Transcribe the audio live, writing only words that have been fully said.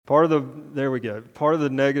There we go. Part of the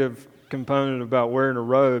negative component about wearing a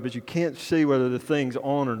robe is you can't see whether the thing's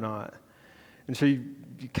on or not. And so you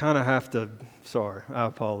kind of have to, sorry, I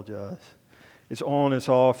apologize. It's on, it's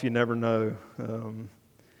off, you never know.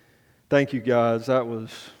 Thank you guys. That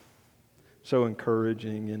was so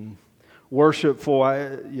encouraging and worshipful.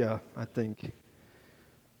 I think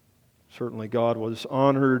certainly God was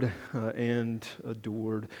honored and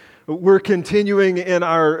adored. We're continuing in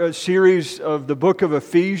our series of the book of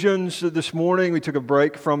Ephesians this morning. We took a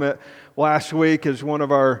break from it last week as one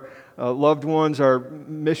of our loved ones, our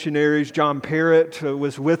missionaries, John Parrott,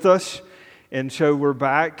 was with us. And so we're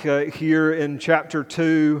back here in chapter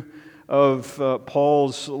 2 of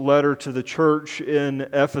Paul's letter to the church in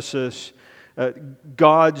Ephesus.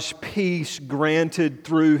 God's peace granted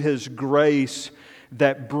through His grace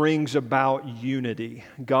that brings about unity.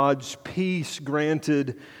 God's peace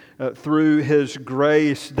granted through His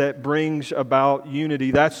grace that brings about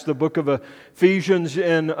unity. That's the book of Ephesians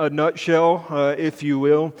in a nutshell, if you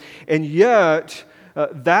will. And yet,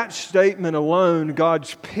 that statement alone,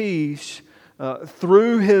 God's peace,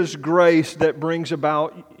 through His grace that brings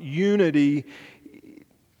about unity,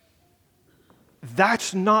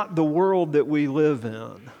 that's not the world that we live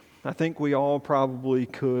in. I think we all probably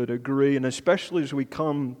could agree, and especially as we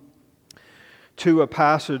come to a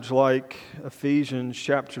passage like Ephesians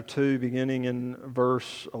chapter 2, beginning in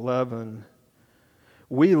verse 11.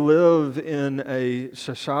 We live in a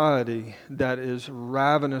society that is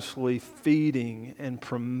ravenously feeding and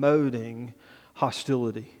promoting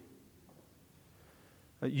hostility.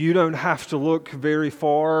 You don't have to look very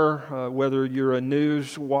far, whether you're a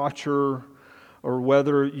news watcher or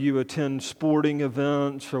whether you attend sporting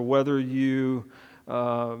events or whether you,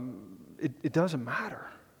 it doesn't matter.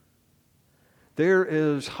 There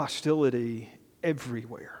is hostility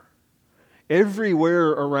everywhere. Everywhere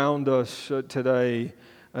around us today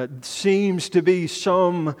seems to be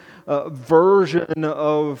some version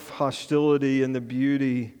of hostility, and the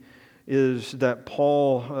beauty is that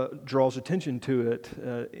Paul draws attention to it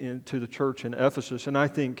to the church in Ephesus, and I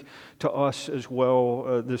think to us as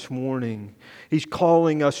well this morning. He's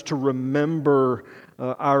calling us to remember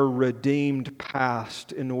our redeemed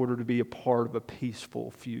past in order to be a part of a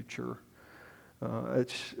peaceful future.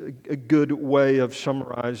 It's a good way of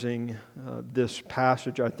summarizing this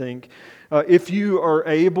passage, I think. If you are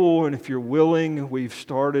able and if you're willing, we've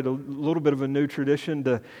started a little bit of a new tradition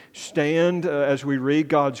to stand as we read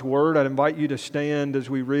God's Word. I'd invite you to stand as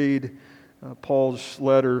we read Paul's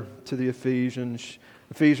letter to the Ephesians.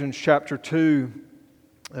 Ephesians chapter 2,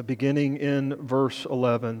 beginning in verse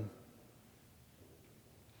 11.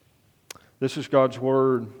 This is God's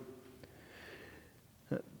Word.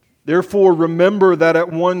 Therefore, remember that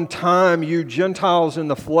at one time you Gentiles in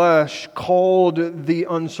the flesh, called the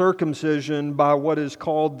uncircumcision by what is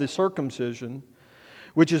called the circumcision,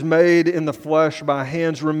 which is made in the flesh by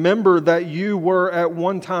hands. Remember that you were at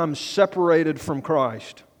one time separated from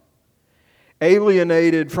Christ,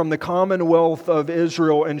 alienated from the commonwealth of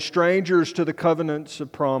Israel, and strangers to the covenants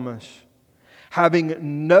of promise,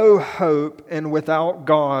 having no hope and without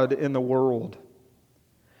God in the world.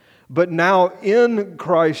 But now in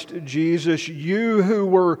Christ Jesus, you who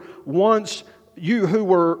once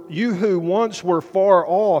were far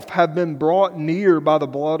off have been brought near by the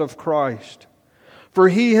blood of Christ. For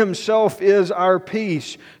He Himself is our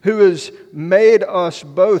peace, who has made us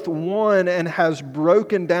both one and has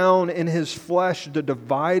broken down in His flesh the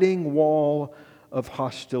dividing wall of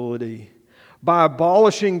hostility, by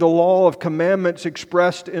abolishing the law of commandments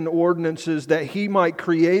expressed in ordinances, that He might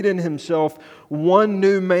create in Himself one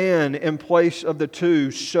new man in place of the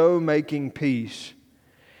two, so making peace,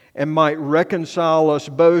 and might reconcile us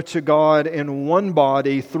both to God in one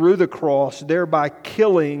body through the cross, thereby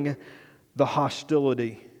killing the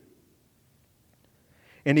hostility.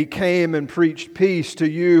 And He came and preached peace to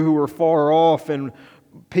you who were far off, and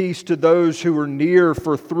peace to those who are near,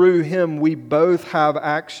 for through Him we both have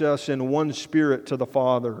access in one Spirit to the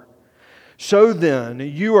Father. So then,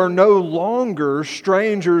 you are no longer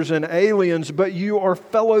strangers and aliens, but you are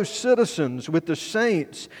fellow citizens with the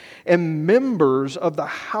saints and members of the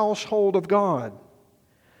household of God,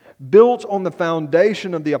 built on the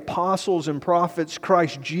foundation of the apostles and prophets,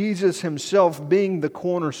 Christ Jesus Himself being the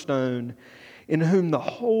cornerstone, in whom the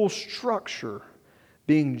whole structure,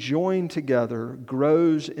 being joined together,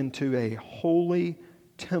 grows into a holy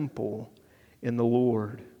temple in the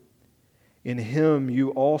Lord. In Him you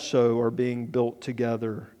also are being built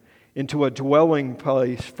together into a dwelling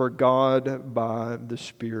place for God by the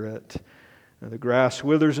Spirit. Now, the grass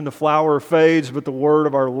withers and the flower fades, but the word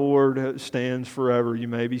of our Lord stands forever. You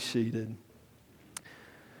may be seated.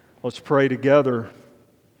 Let's pray together.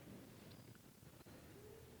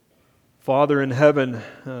 Father in heaven,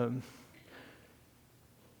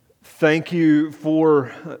 thank you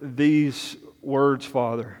for these words,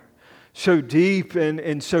 Father. So deep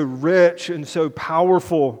and so rich and so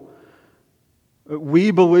powerful.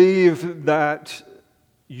 We believe that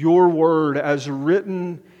your word, as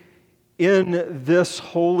written in this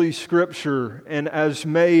holy scripture and as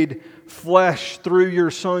made flesh through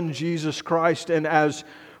your Son Jesus Christ and as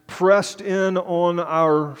pressed in on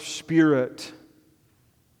our spirit,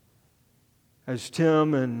 as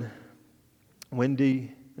Tim and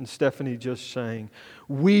Wendy and Stephanie just sang,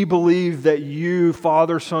 we believe that you,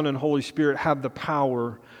 Father, Son, and Holy Spirit, have the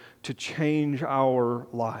power to change our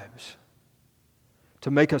lives,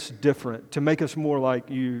 to make us different, to make us more like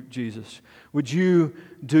you, Jesus. Would you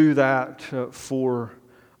do that for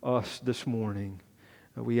us this morning?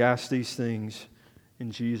 We ask these things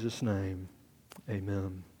in Jesus' name.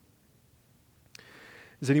 Amen.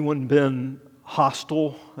 Has anyone been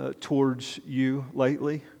hostile towards you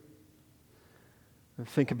lately?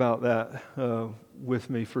 Think about that with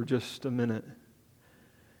me for just a minute.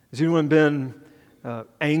 Has anyone been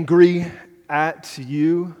angry at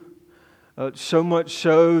you? So much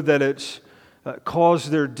so that it's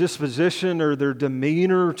caused their disposition or their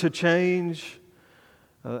demeanor to change?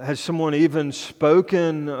 Has someone even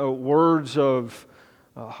spoken words of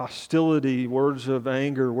hostility, words of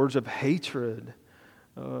anger, words of hatred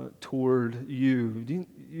toward you? Do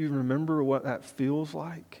you remember what that feels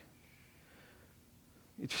like?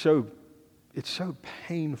 It's so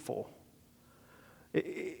painful.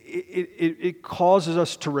 It causes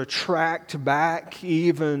us to retract back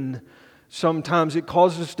even. Sometimes it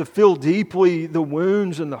causes us to feel deeply the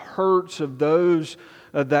wounds and the hurts of those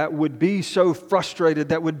that would be so frustrated,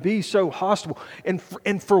 that would be so hostile. And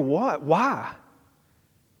for what? Why?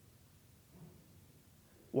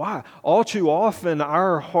 Why? All too often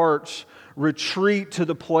our hearts retreat to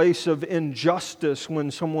the place of injustice when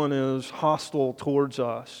someone is hostile towards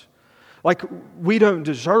us. Like, we don't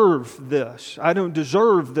deserve this. I don't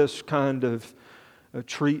deserve this kind of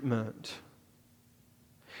treatment.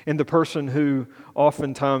 And the person who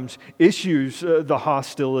oftentimes issues the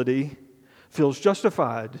hostility feels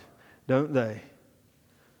justified, don't they?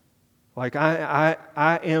 Like, I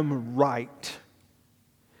am right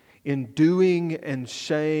in doing and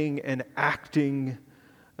saying and acting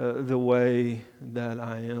the way that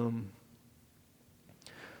I am.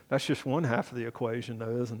 That's just one half of the equation,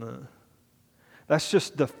 though, isn't it? That's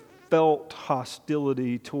just the felt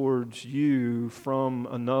hostility towards you from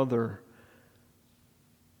another.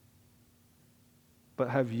 But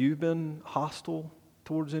have you been hostile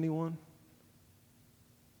towards anyone?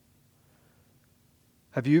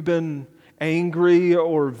 Have you been angry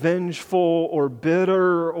or vengeful or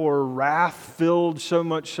bitter or wrath-filled, so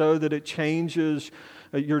much so that it changes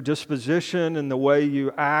your disposition and the way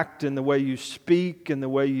you act and the way you speak and the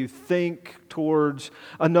way you think towards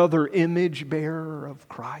another image bearer of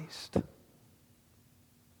Christ?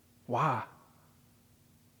 Why?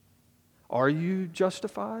 Are you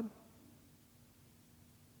justified?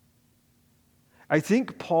 I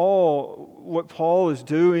think what Paul is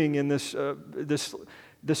doing in this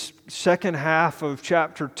second half of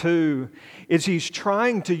chapter 2 is he's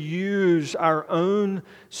trying to use our own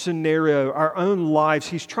scenario, our own lives.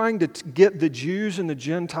 He's trying to get the Jews and the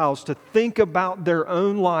Gentiles to think about their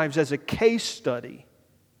own lives as a case study,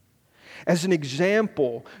 as an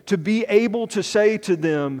example, to be able to say to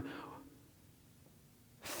them,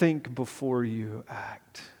 think before you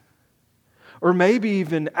act. Or maybe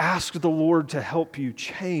even ask the Lord to help you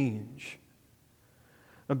change.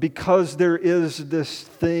 Because there is this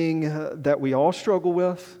thing that we all struggle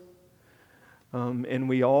with, and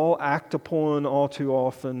we all act upon all too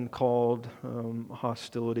often, called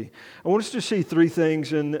hostility. I want us to see three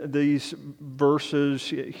things in these verses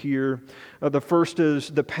here. The first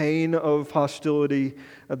is the pain of hostility.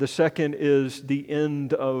 The second is the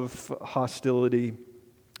end of hostility.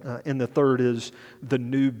 And the third is the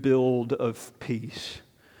new build of peace.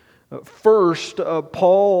 First,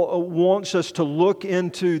 Paul wants us to look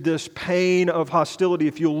into this pain of hostility.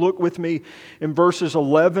 If you'll look with me in verses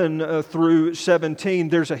 11 through 17,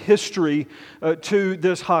 there's a history to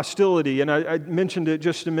this hostility. And I mentioned it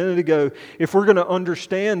just a minute ago. If we're going to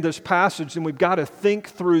understand this passage, then we've got to think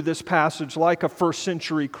through this passage like a first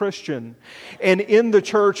century Christian. And in the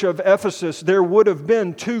church of Ephesus, there would have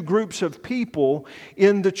been two groups of people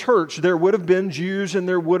in the church. There would have been Jews and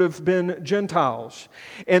there would have been Gentiles.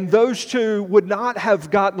 And those two would not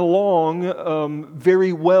have gotten along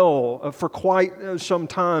very well for quite some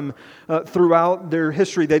time throughout their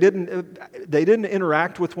history. They didn't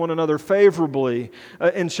interact with one another favorably.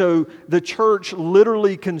 And so the church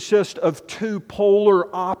literally consists of two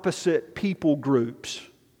polar opposite people groups.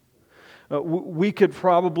 We could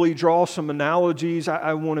probably draw some analogies.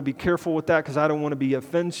 I want to be careful with that because I don't want to be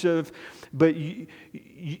offensive. But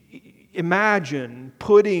imagine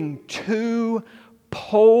putting two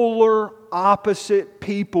polar opposite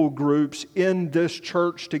people groups in this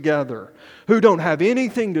church together who don't have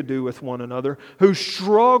anything to do with one another, who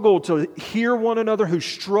struggle to hear one another, who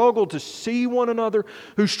struggle to see one another,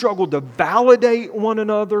 who struggle to validate one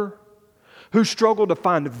another, who struggle to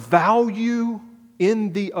find value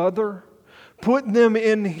in the other. Put them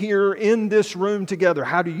in here, in this room together.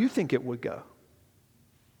 How do you think it would go?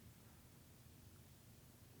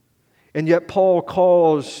 And yet Paul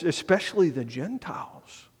calls especially the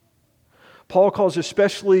Gentiles. Paul calls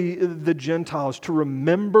especially the Gentiles to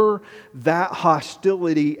remember that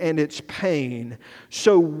hostility and its pain.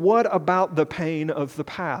 So what about the pain of the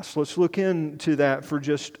past? Let's look into that for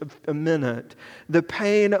just a minute. The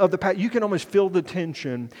pain of the past. You can almost feel the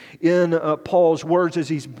tension in Paul's words as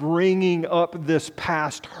he's bringing up this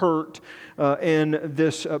past hurt and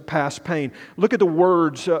this past pain. Look at the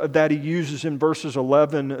words that he uses in verses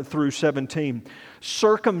 11 through 17.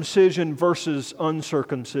 Circumcision versus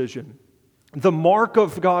uncircumcision. The mark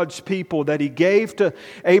of God's people that He gave to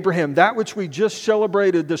Abraham, that which we just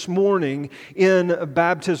celebrated this morning in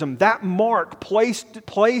baptism, that mark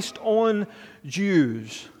placed on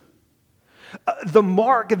Jews, the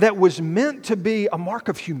mark that was meant to be a mark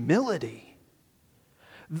of humility.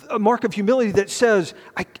 A mark of humility that says,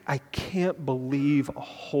 I can't believe a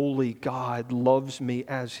holy God loves me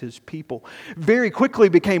as His people. Very quickly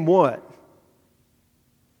became what?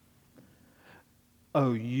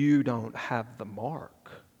 Oh, you don't have the mark.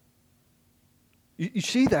 You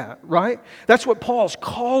see that, right? That's what Paul's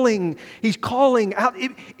calling. He's calling out.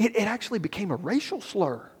 It actually became a racial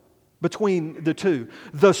slur between the two.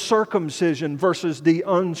 The circumcision versus the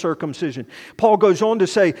uncircumcision. Paul goes on to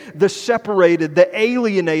say, the separated, the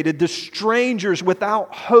alienated, the strangers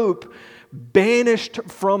without hope, banished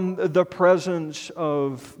from the presence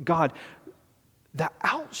of God. The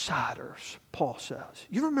outsiders, Paul says.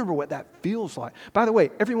 You remember what that feels like. By the way,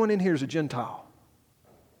 everyone in here is a Gentile.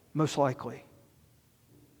 Most likely.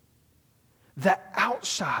 The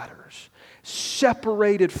outsiders,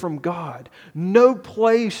 separated from God. No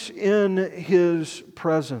place in His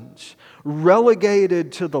presence.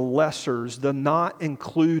 Relegated to the lessers, the not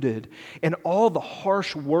included. And all the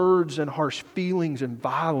harsh words and harsh feelings and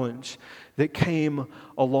violence that came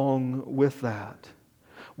along with that.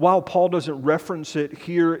 While Paul doesn't reference it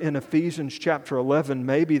here in Ephesians chapter 11,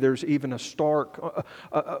 maybe there's even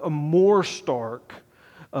a more stark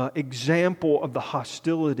example of the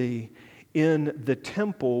hostility in the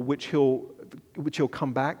temple, which he'll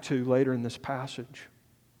come back to later in this passage.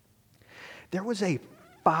 There was a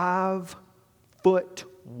 5-foot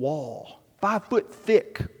wall, 5-foot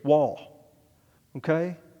thick wall,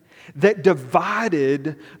 okay? That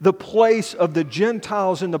divided the place of the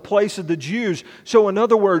Gentiles and the place of the Jews. So in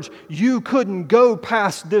other words, you couldn't go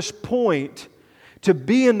past this point to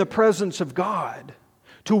be in the presence of God,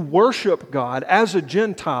 to worship God as a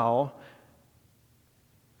Gentile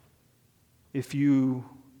if you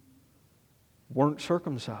weren't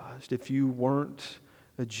circumcised, if you weren't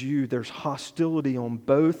a Jew. There's hostility on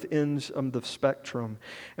both ends of the spectrum.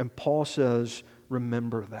 And Paul says,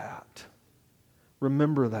 remember that.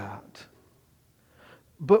 Remember that.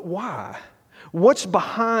 But why? What's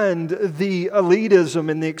behind the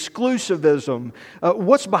elitism and the exclusivism?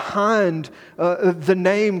 What's behind the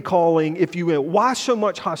name calling, if you will? Why so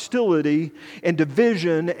much hostility and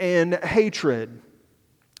division and hatred?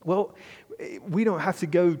 Well, we don't have to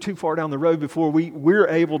go too far down the road before we're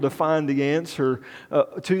able to find the answer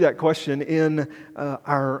to that question in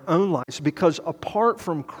our own lives. Because apart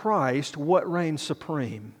from Christ, what reigns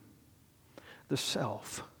supreme? The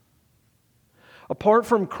self. Apart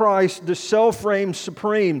from Christ, the self reigns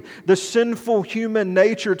supreme. The sinful human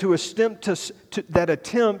nature that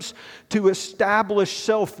attempts to establish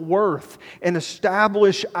self-worth and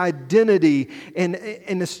establish identity and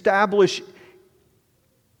establish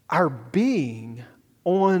our being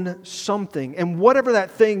on something. And whatever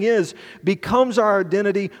that thing is becomes our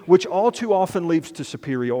identity, which all too often leads to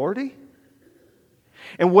superiority.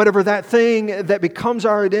 And whatever that thing that becomes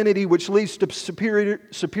our identity, which leads to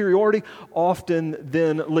superiority, often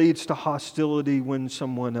then leads to hostility when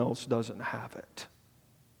someone else doesn't have it.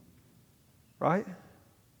 Right?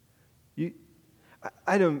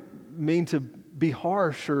 I don't mean to be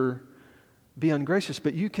harsh or be ungracious,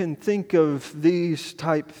 but you can think of these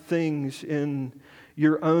type things in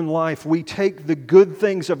your own life. We take the good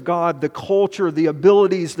things of God, the culture, the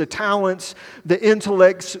abilities, the talents, the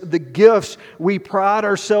intellects, the gifts. We pride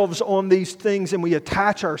ourselves on these things and we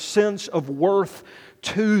attach our sense of worth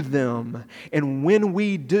to them. And when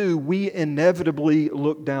we do, we inevitably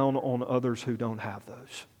look down on others who don't have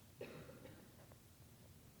those.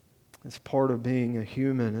 It's part of being a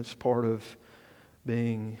human. It's part of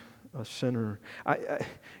being a sinner. I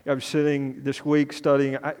was sitting this week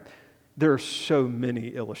studying. There are so many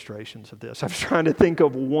illustrations of this. I was trying to think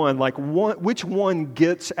of one, which one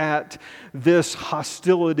gets at this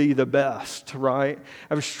hostility the best, right?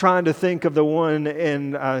 I was trying to think of the one,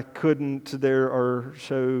 and I couldn't. There are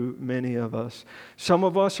so many of us. Some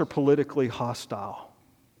of us are politically hostile.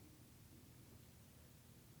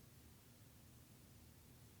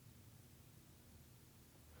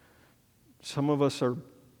 Some of us are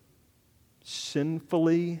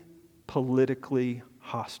sinfully, politically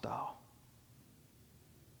hostile.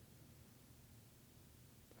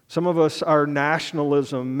 Some of us, our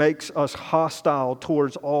nationalism makes us hostile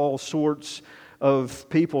towards all sorts of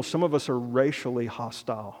people. Some of us are racially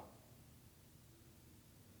hostile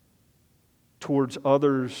towards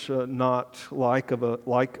others not like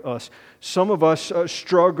us. Some of us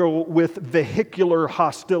struggle with vehicular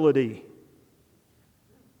hostility.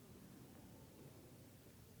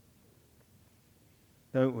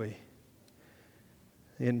 Don't we?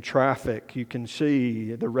 In traffic, you can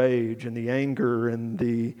see the rage and the anger and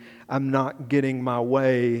the I'm not getting my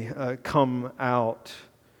way come out.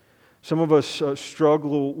 Some of us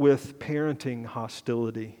struggle with parenting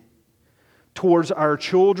hostility towards our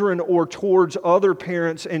children or towards other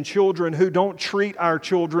parents and children who don't treat our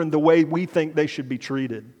children the way we think they should be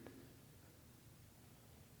treated.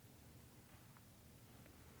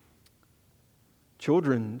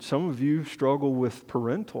 Children, some of you struggle with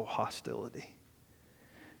parental hostility.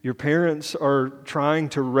 Your parents are trying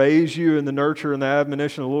to raise you in the nurture and the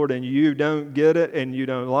admonition of the Lord, and you don't get it, and you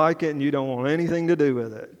don't like it, and you don't want anything to do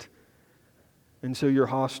with it. And so you're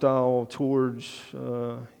hostile towards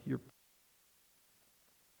your.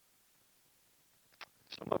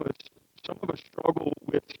 Some of us struggle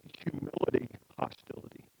with humility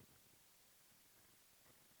hostility.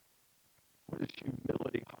 What is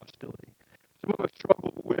humility hostility? Some of us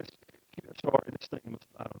struggle with. This thing must.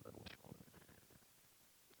 I don't know what's wrong.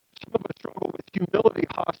 Some of us struggle with humility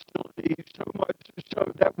hostility so much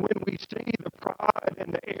so that when we see the pride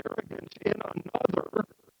and the arrogance in another,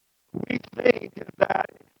 we think that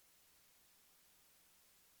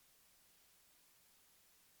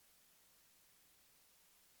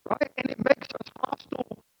right, and it makes us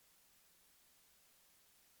hostile.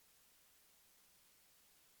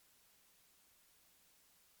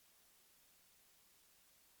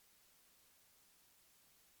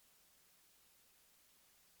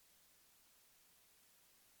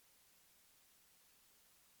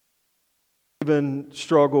 Even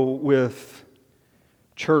struggle with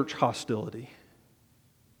church hostility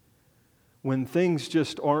when things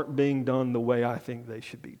just aren't being done the way I think they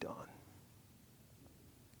should be done.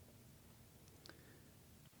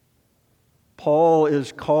 Paul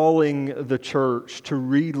is calling the church to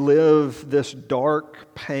relive this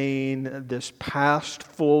dark pain, this past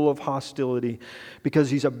full of hostility,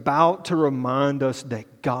 because he's about to remind us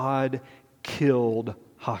that God killed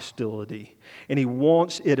hostility. And he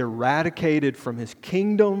wants it eradicated from his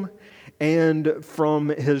kingdom and from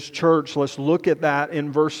his church. Let's look at that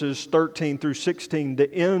in verses 13 through 16,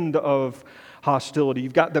 the end of hostility.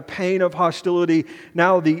 You've got the pain of hostility,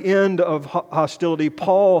 now the end of hostility.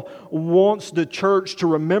 Paul wants the church to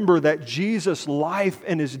remember that Jesus' life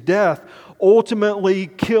and his death ultimately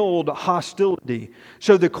killed hostility.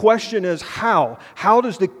 So the question is how? How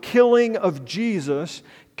does the killing of Jesus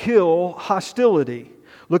kill hostility?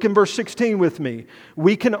 Look in verse 16 with me.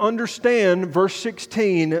 We can understand verse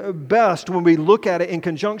 16 best when we look at it in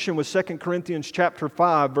conjunction with 2 Corinthians chapter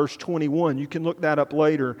 5, verse 21. You can look that up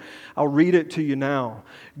later. I'll read it to you now.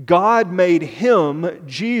 God made him,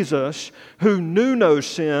 Jesus, who knew no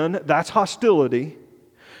sin, that's hostility,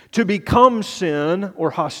 to become sin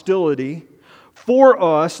or hostility for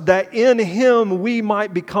us, that in him we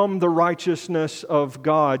might become the righteousness of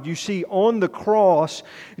God. You see, on the cross,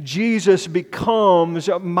 Jesus becomes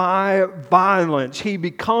my violence. He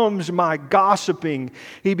becomes my gossiping.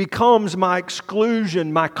 He becomes my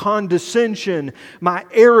exclusion, my condescension, my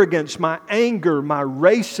arrogance, my anger, my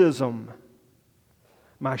racism,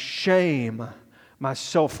 my shame, my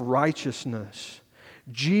self-righteousness.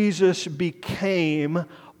 Jesus became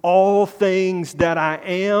all things that I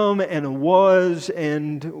am and was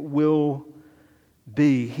and will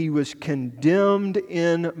B, He was condemned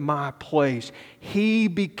in my place. He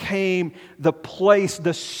became the place,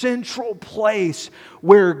 the central place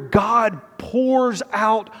where God pours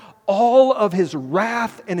out all of His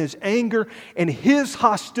wrath and His anger and His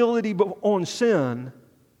hostility on sin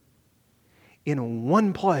in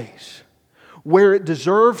one place, where it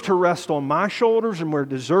deserved to rest on my shoulders and where it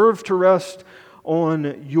deserved to rest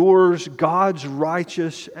on yours. God's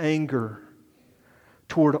righteous anger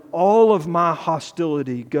toward all of my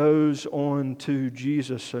hostility goes on to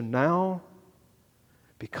Jesus. So now,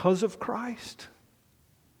 because of Christ,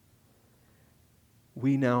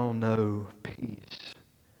 we now know peace.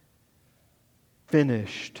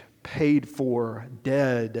 Finished, paid for,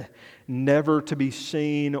 dead, never to be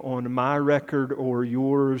seen on my record or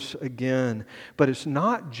yours again. But it's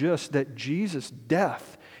not just that Jesus'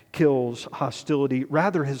 death kills hostility.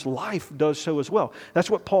 Rather, His life does so as well. That's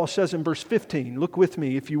what Paul says in verse 15. Look with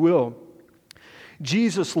me, if you will.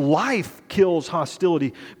 Jesus' life kills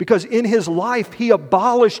hostility because in His life He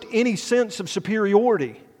abolished any sense of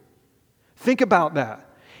superiority. Think about that.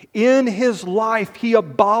 In His life, He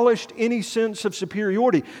abolished any sense of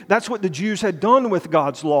superiority. That's what the Jews had done with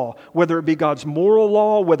God's law, whether it be God's moral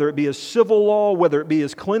law, whether it be His civil law, whether it be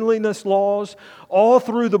His cleanliness laws. All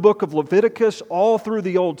through the book of Leviticus, all through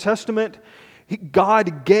the Old Testament,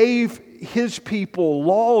 God gave His people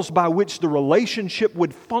laws by which the relationship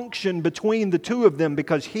would function between the two of them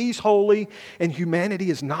because He's holy and humanity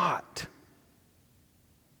is not.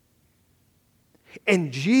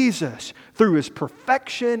 And Jesus, through His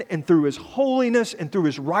perfection and through His holiness and through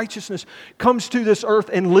His righteousness, comes to this earth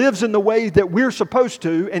and lives in the way that we're supposed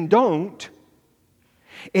to and don't.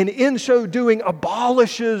 And in so doing,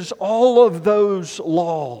 abolishes all of those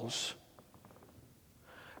laws.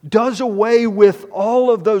 Does away with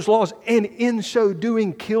all of those laws, and in so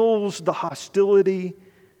doing, kills the hostility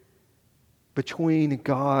between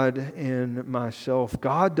God and myself.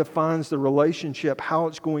 God defines the relationship, how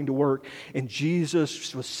it's going to work, and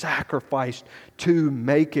Jesus was sacrificed to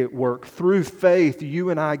make it work. Through faith, you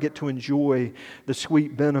and I get to enjoy the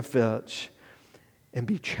sweet benefits and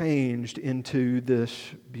be changed into this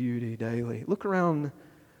beauty daily. Look around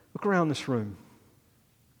this room.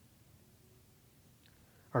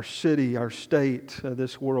 Our city, our state,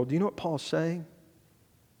 this world. Do you know what Paul's saying?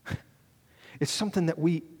 It's something that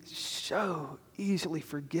we so easily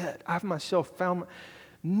forget. I've myself found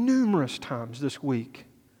numerous times this week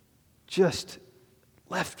just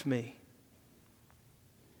left me.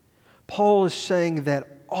 Paul is saying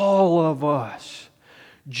that all of us,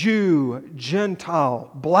 Jew,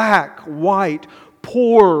 Gentile, black, white,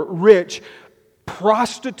 poor, rich,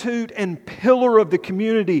 prostitute and pillar of the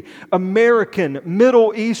community, American,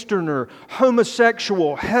 Middle Easterner,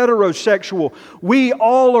 homosexual, heterosexual, we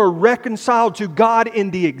all are reconciled to God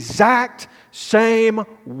in the exact same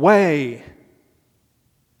way.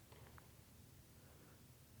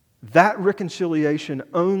 That reconciliation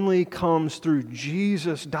only comes through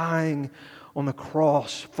Jesus dying on the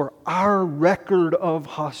cross for our record of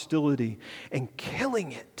hostility and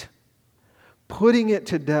killing it, putting it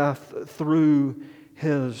to death through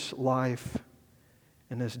His life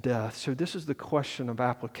and His death. So this is the question of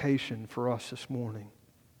application for us this morning.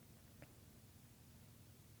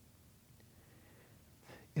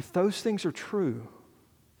 If those things are true,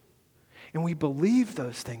 and we believe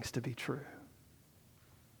those things to be true,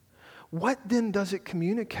 what then does it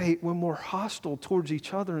communicate when we're hostile towards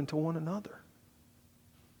each other and to one another?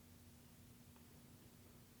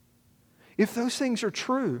 If those things are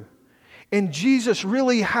true, and Jesus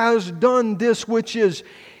really has done this which is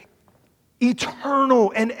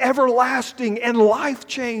eternal and everlasting and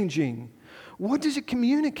life-changing, what does it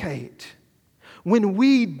communicate when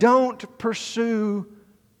we don't pursue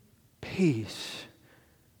peace?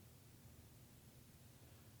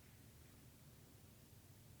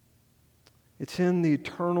 It's in the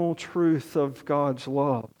eternal truth of God's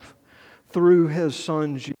love through His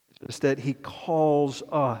Son Jesus that He calls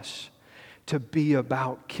us to be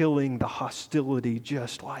about killing the hostility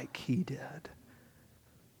just like He did.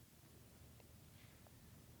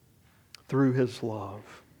 Through His love.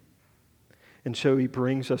 And so He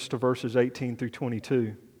brings us to verses 18 through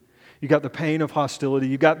 22. You got the pain of hostility.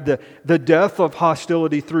 You got the death of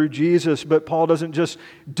hostility through Jesus, but Paul doesn't just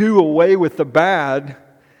do away with the bad.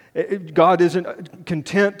 God isn't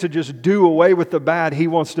content to just do away with the bad. He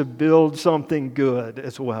wants to build something good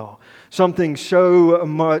as well. Something so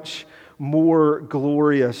much more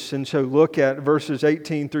glorious. And so look at verses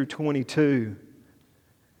 18 through 22.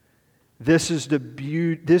 This is the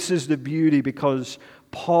beauty because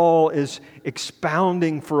Paul is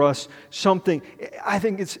expounding for us something. I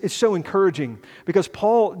think it's so encouraging because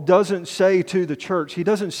Paul doesn't say to the church, he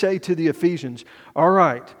doesn't say to the Ephesians, all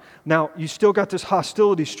right, now you still got this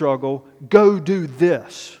hostility struggle, go do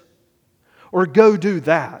this or go do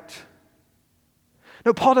that.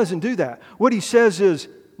 No, Paul doesn't do that. What he says is,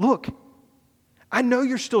 look, I know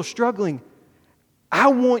you're still struggling. I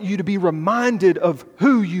want you to be reminded of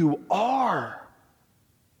who you are.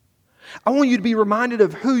 I want you to be reminded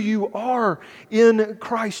of who you are in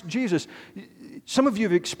Christ Jesus. Some of you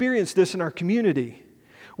have experienced this in our community.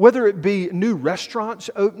 Whether it be new restaurants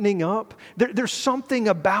opening up, there's something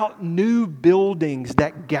about new buildings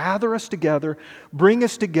that gather us together, bring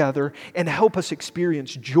us together, and help us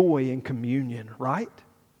experience joy and communion, right?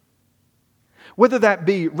 Whether that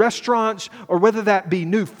be restaurants or whether that be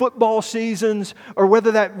new football seasons or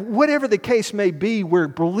whatever the case may be, where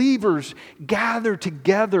believers gather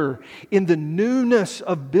together in the newness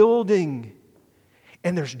of building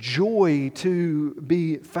and there's joy to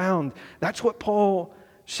be found. That's what Paul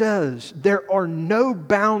says. There are no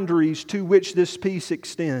boundaries to which this peace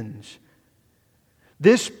extends.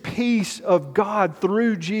 This peace of God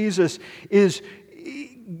through Jesus is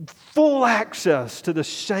full access to the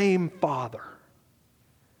same Father.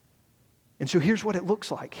 And so here's what it looks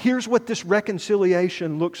like. Here's what this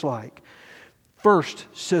reconciliation looks like. First,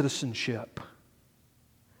 citizenship.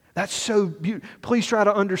 That's so beautiful. Please try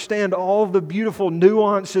to understand all the beautiful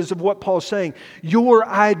nuances of what Paul's saying. Your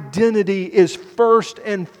identity is first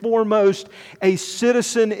and foremost a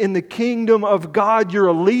citizen in the kingdom of God. Your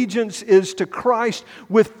allegiance is to Christ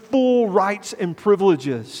with full rights and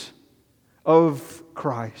privileges of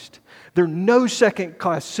Christ. There are no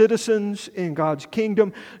second-class citizens in God's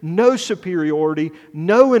kingdom, no superiority,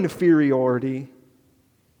 no inferiority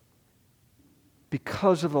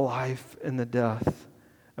because of the life and the death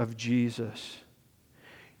of Jesus.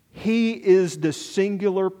 He is the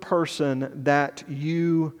singular person that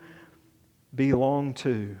you belong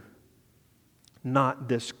to. Not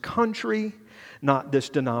this country, not this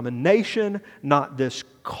denomination, not this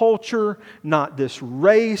culture, not this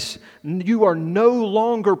race. You are no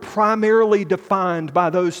longer primarily defined by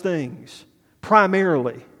those things.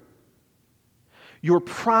 Primarily. Your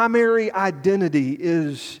primary identity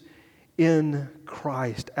is in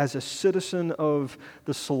Christ as a citizen of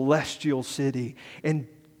the celestial city. And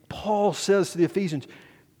Paul says to the Ephesians,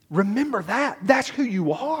 remember that. That's who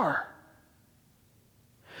you are.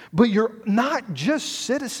 But you're not just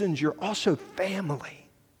citizens, you're also family.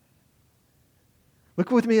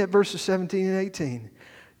 Look with me at verses 17 and 18.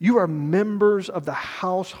 You are members of the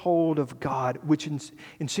household of God, which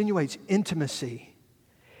insinuates intimacy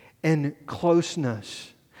and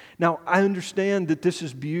closeness. Now, I understand that this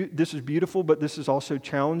is beautiful, but this is also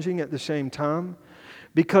challenging at the same time.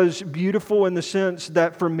 Because beautiful in the sense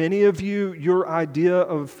that for many of you, your idea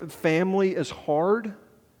of family is hard.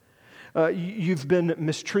 You've been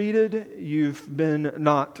mistreated, you've been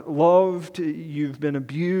not loved, you've been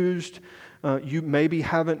abused, you maybe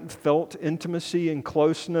haven't felt intimacy and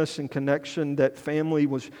closeness and connection that family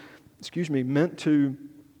was, meant to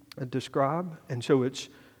describe. And so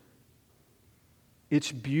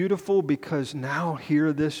it's beautiful because now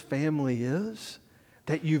here this family is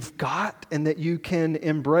that you've got and that you can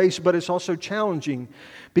embrace, but it's also challenging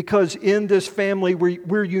because in this family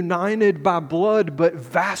we're united by blood but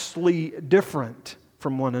vastly different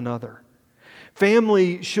from one another.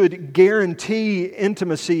 Family should guarantee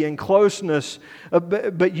intimacy and closeness,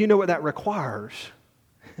 but you know what that requires.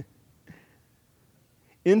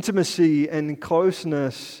 Intimacy and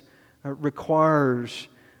closeness requires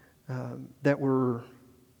that we're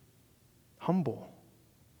humble.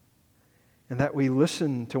 And that we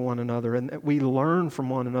listen to one another and that we learn from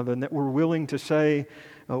one another and that we're willing to say,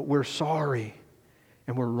 we're sorry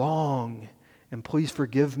and we're wrong and please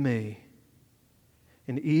forgive me.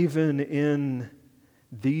 And even in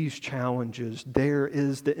these challenges, there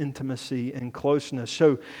is the intimacy and closeness.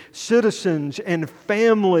 So citizens and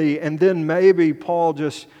family, and then maybe Paul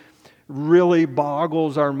just really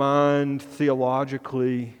boggles our mind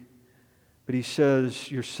theologically, but he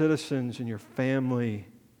says, your citizens and your family,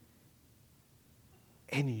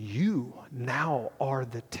 and you now are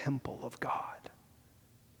the temple of God.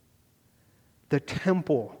 The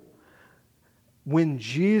temple. When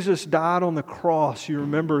Jesus died on the cross, you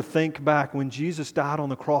remember, think back, when Jesus died on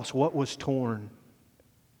the cross, what was torn?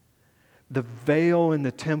 The veil in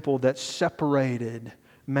the temple that separated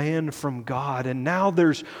man from God. And now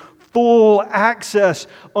there's full access,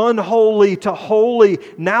 unholy to holy.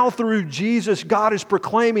 Now through Jesus, God is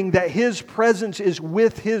proclaiming that His presence is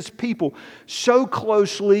with His people so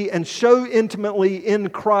closely and so intimately in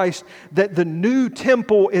Christ that the new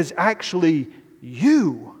temple is actually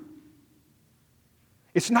you.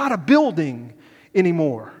 It's not a building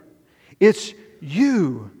anymore. It's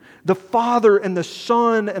you. The Father and the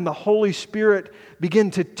Son and the Holy Spirit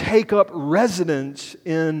begin to take up residence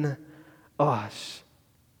in us.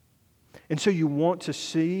 And so you want to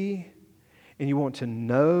see and you want to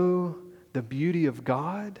know the beauty of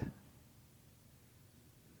God?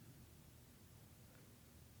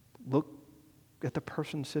 Look at the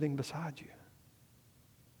person sitting beside you.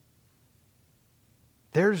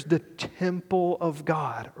 There's the temple of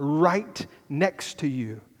God right next to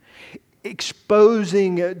you,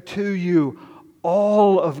 exposing to you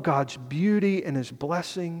all of God's beauty and His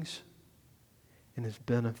blessings and His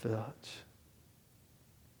benefits.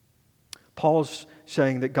 Paul's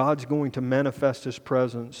saying that God's going to manifest His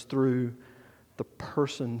presence through the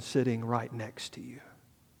person sitting right next to you.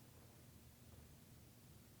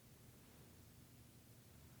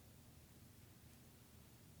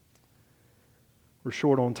 We're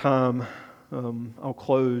short on time. I'll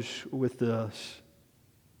close with this.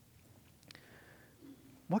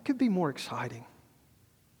 What could be more exciting?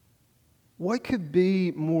 What could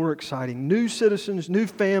be more exciting? New citizens, new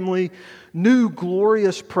family, new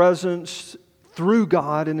glorious presence through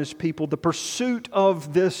God and His people. The pursuit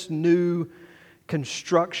of this new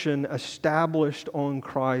construction established on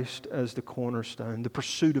Christ as the cornerstone. The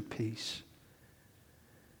pursuit of peace.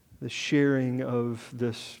 The sharing of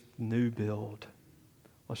this new build.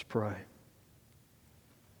 Let's pray.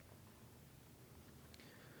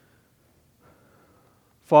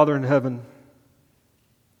 Father in heaven,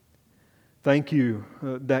 thank you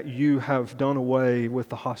that you have done away with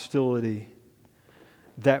the hostility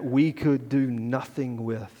that we could do nothing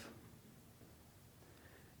with.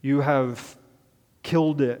 You have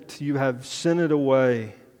killed it. You have sent it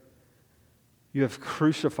away. You have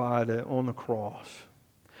crucified it on the cross.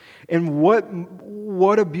 And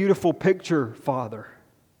what a beautiful picture, Father.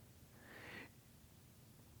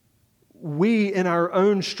 We, in our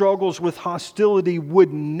own struggles with hostility,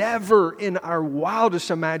 would never, in our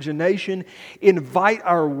wildest imagination, invite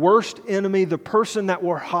our worst enemy, the person that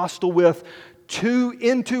we're hostile with,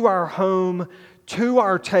 into our home, to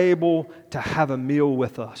our table, to have a meal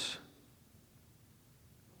with us.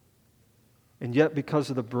 And yet,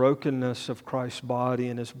 because of the brokenness of Christ's body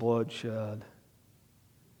and His blood shed,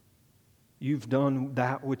 you've done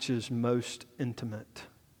that which is most intimate.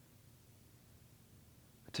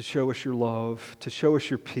 To show us your love, to show us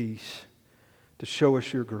your peace, to show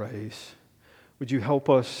us your grace. Would you help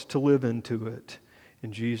us to live into it?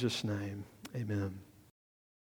 In Jesus' name, amen.